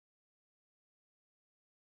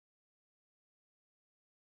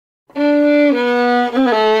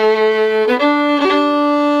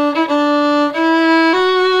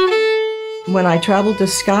When I traveled to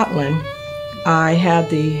Scotland, I had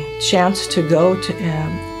the chance to go to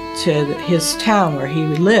his town where he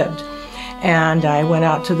lived, and I went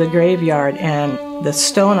out to the graveyard, and the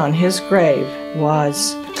stone on his grave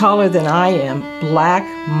was taller than I am, black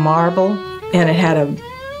marble, and it had a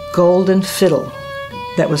golden fiddle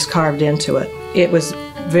that was carved into it. It was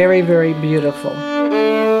very, very beautiful.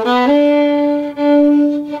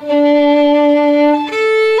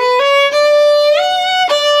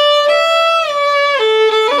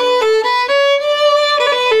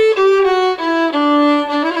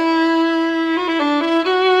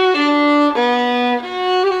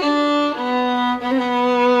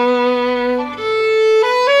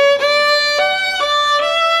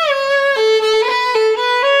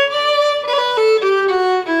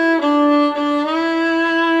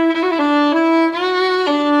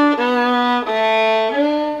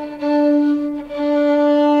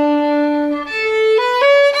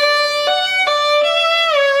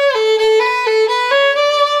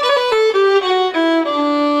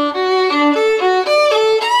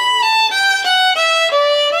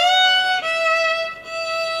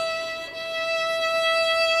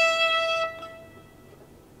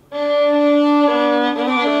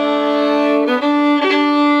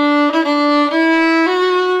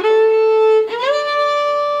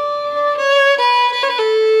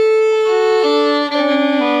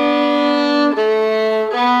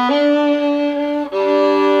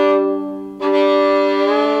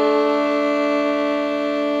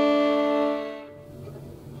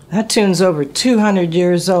 That tune's over 200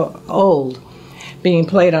 years old, being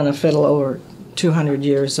played on a fiddle over 200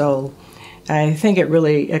 years old. I think it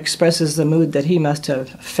really expresses the mood that he must have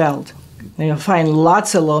felt. And you'll find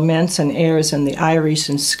lots of laments and airs in the Irish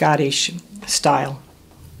and Scottish style.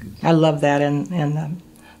 I love that, and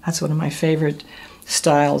that's one of my favorite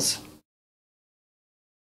styles.